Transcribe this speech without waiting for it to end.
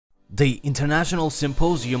The International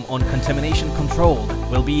Symposium on Contamination Control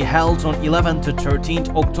will be held on 11th to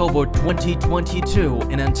 13th October 2022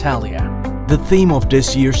 in Antalya. The theme of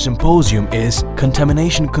this year's symposium is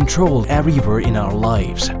Contamination Control Everywhere in Our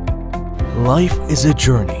Lives. Life is a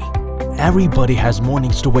journey. Everybody has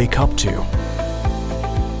mornings to wake up to,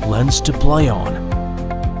 lands to play on,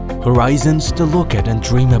 horizons to look at and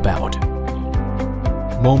dream about,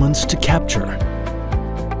 moments to capture,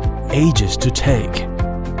 ages to take.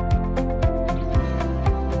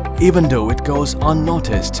 Even though it goes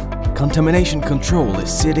unnoticed, contamination control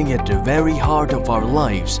is sitting at the very heart of our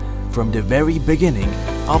lives from the very beginning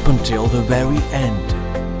up until the very end.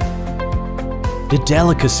 The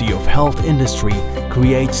delicacy of health industry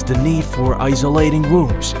creates the need for isolating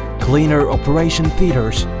rooms, cleaner operation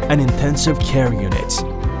theaters, and intensive care units.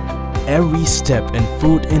 Every step in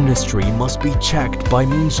food industry must be checked by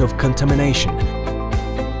means of contamination.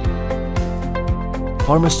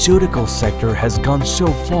 Pharmaceutical sector has gone so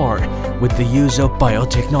far with the use of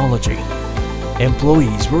biotechnology.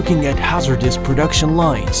 Employees working at hazardous production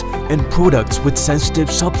lines and products with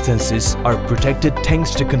sensitive substances are protected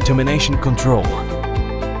thanks to contamination control.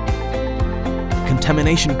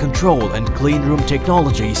 Contamination control and clean room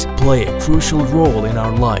technologies play a crucial role in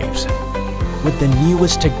our lives. With the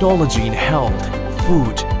newest technology in health,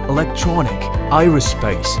 food, electronic,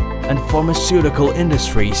 aerospace, and pharmaceutical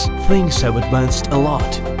industries, things have advanced a lot.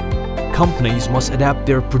 Companies must adapt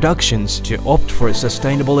their productions to opt for a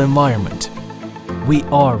sustainable environment. We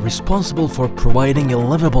are responsible for providing a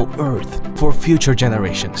livable earth for future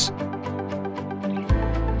generations.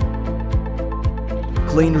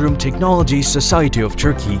 Cleanroom Technology Society of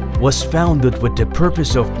Turkey was founded with the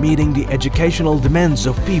purpose of meeting the educational demands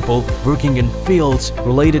of people working in fields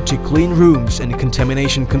related to clean rooms and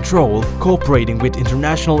contamination control, cooperating with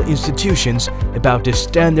international institutions about the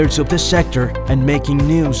standards of the sector and making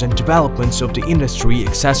news and developments of the industry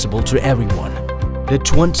accessible to everyone. The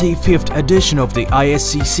 25th edition of the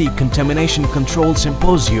ISCC Contamination Control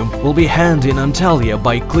Symposium will be held in Antalya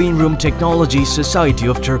by Cleanroom Technology Society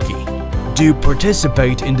of Turkey. Do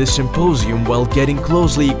participate in the symposium while getting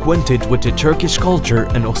closely acquainted with the Turkish culture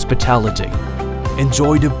and hospitality.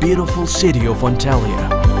 Enjoy the beautiful city of Antalya.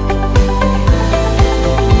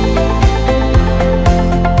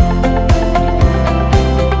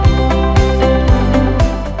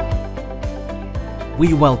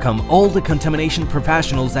 We welcome all the contamination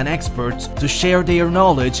professionals and experts to share their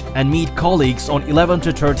knowledge and meet colleagues on 11th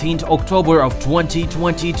to 13th October of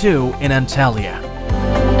 2022 in Antalya.